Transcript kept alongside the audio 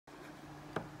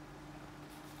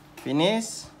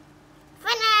Finish.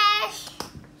 Finish.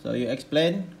 So you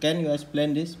explain. Can you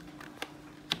explain this?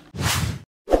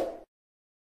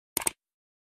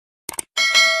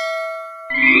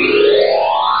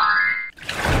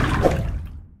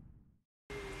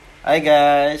 Hai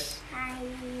guys. Hai.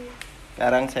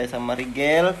 Sekarang saya sama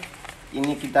Rigel.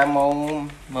 Ini kita mau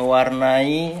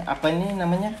mewarnai apa ini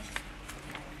namanya?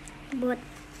 Boot.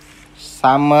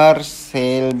 Summer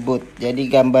sailboat. Jadi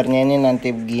gambarnya ini nanti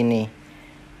begini.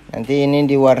 Nanti ini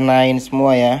diwarnain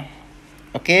semua ya.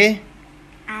 Oke?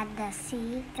 Ada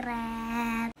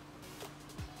secret.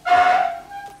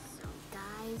 So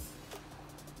guys,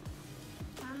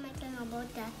 I'm making a boat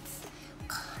that's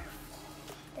colorful.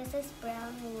 This is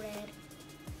brown, red,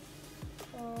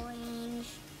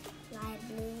 orange, light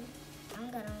blue.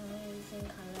 I'm gonna using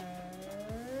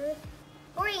color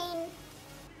green.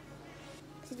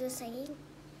 Is it saying?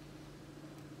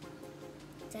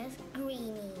 That's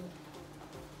greeny.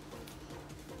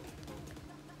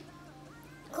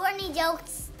 Corny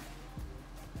jokes.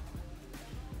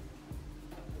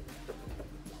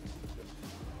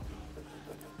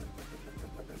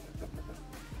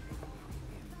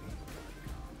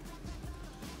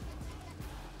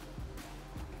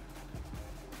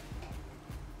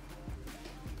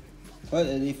 What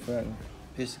a difference?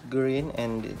 This green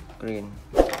and this green.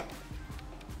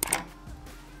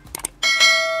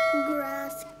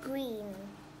 Grass green.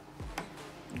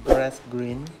 Grass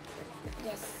green.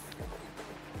 Yes.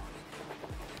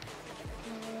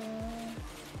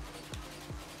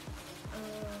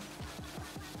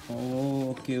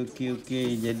 Oh, oke.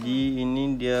 Jadi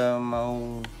ini dia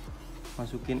mau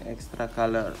masukin extra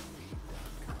color.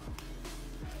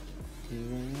 Oke,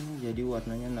 jadi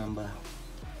warnanya nambah.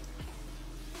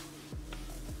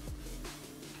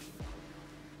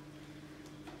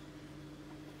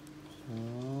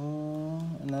 Oh,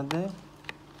 another.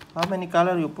 How many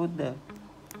color you put there?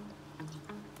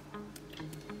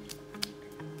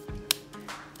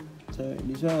 So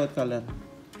this one what color?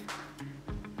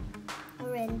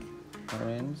 Orange.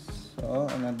 Orange. So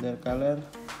another color.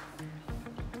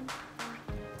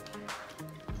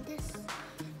 This.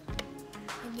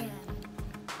 Again.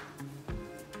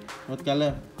 What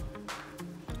color?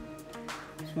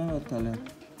 This one what color?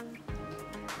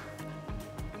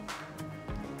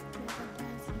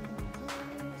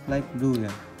 Light blue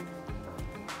ya.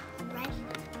 Right.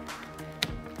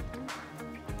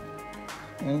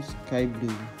 And sky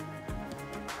blue.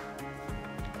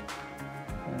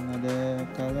 Another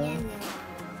color. Yellow.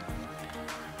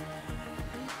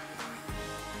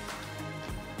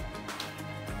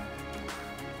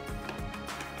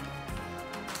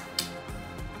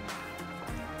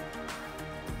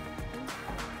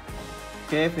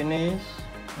 Okay, finish.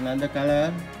 Another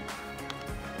color.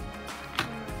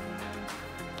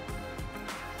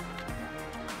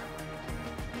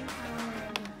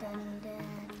 Done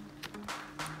that.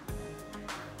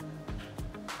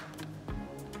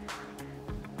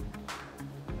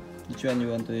 Which one you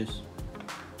want to use?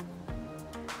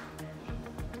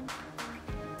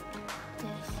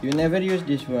 This. You never use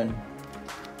this one.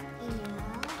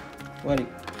 Yellow.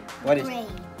 What is? Gray.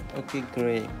 Okay,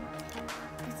 gray.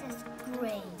 This is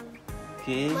gray.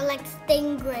 Okay. More like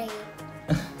stingray.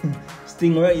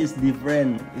 Stingray is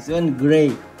different. This one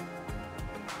gray.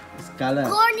 It's color.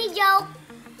 Corny joke.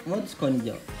 What's corny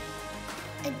joke?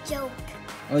 A joke.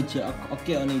 Oh, joke.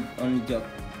 Okay, only joke.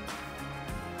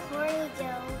 Corny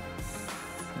jokes.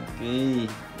 Okay.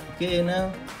 Okay, now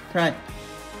try.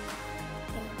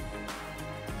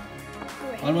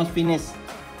 Gray. Almost finished.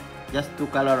 Just two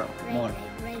color Gray, more.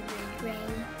 gray.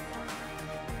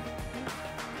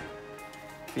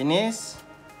 Finish.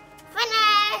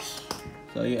 Finish.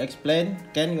 So you explain.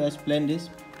 Can you explain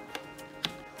this?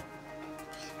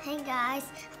 Hey guys,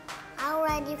 I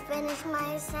already finished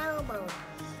my sailboat.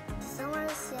 Summer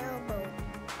sailboat.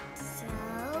 So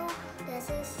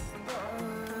this is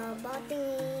about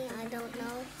thingy. I don't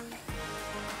know.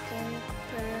 Pink,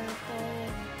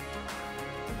 purple,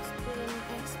 green,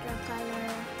 extra color,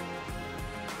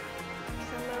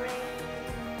 summer rain,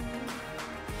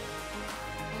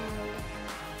 and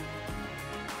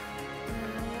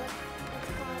what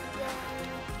it's called again?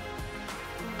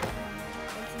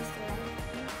 This is like.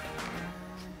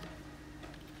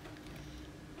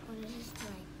 What is this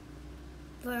like?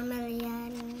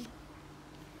 Vermilion.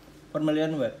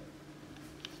 Vermilion what?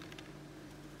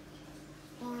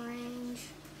 Orange.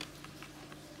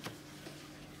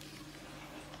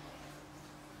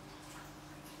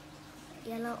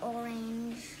 Yellow,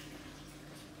 orange.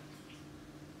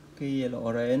 Okay, yellow,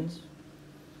 orange.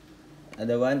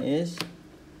 Other one is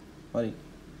what?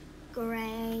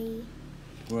 Gray.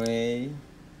 Gray.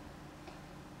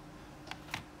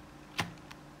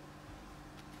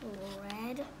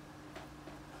 red,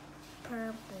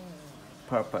 purple.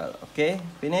 Purple. Okay,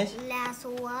 finish.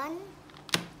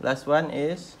 Last one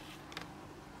is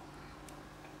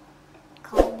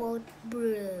cobalt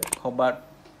blue. cobalt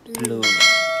blue.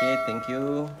 Okay, thank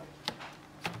you.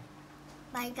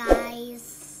 Bye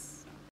guys.